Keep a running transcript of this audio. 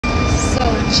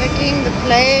Checking the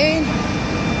plane.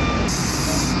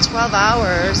 It's 12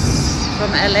 hours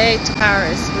from LA to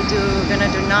Paris. We're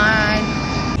gonna do 9.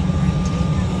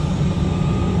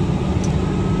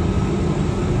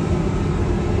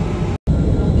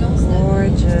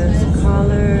 Gorgeous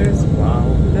colors. Wow,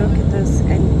 look at this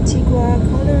Antigua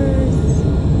colors.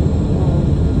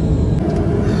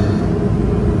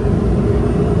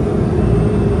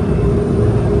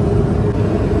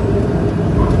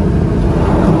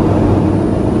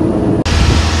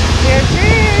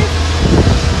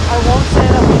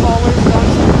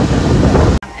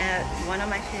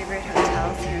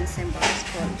 St Barths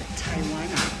called Taiwan.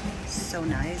 So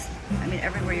nice. I mean,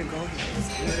 everywhere you go here is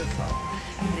beautiful.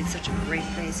 But it's such a great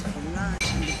place for lunch,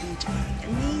 and the beach is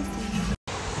amazing.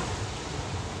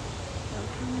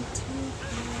 Welcome to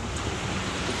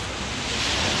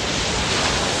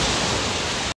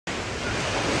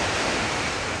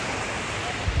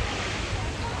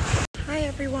Hi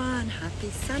everyone, happy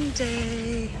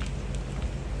Sunday.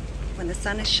 When the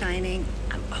sun is shining,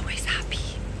 I'm always happy.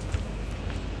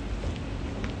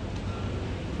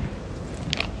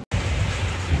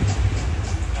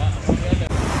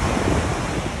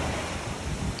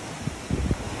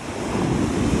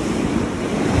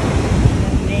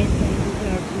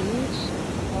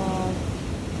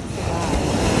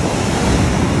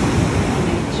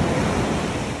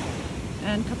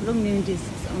 And a couple of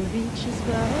nudists on the beach as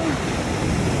well.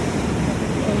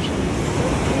 The ocean is so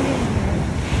clear.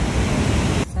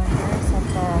 So here's at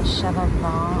the Cheval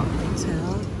Hotel,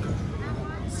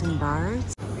 St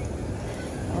Barths.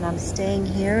 And I'm staying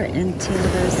here until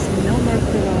there's no more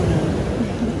corona.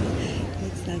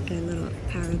 It's like a little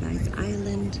paradise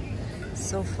island.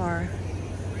 So far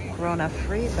corona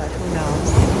free, but who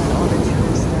knows when all the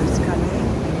tourists are coming.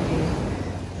 Maybe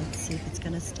let's see if it's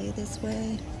gonna stay this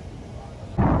way.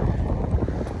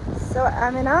 So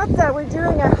I'm in Alta. We're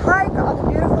doing a hike on the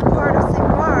beautiful part of St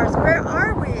Barths. Where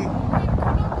are we?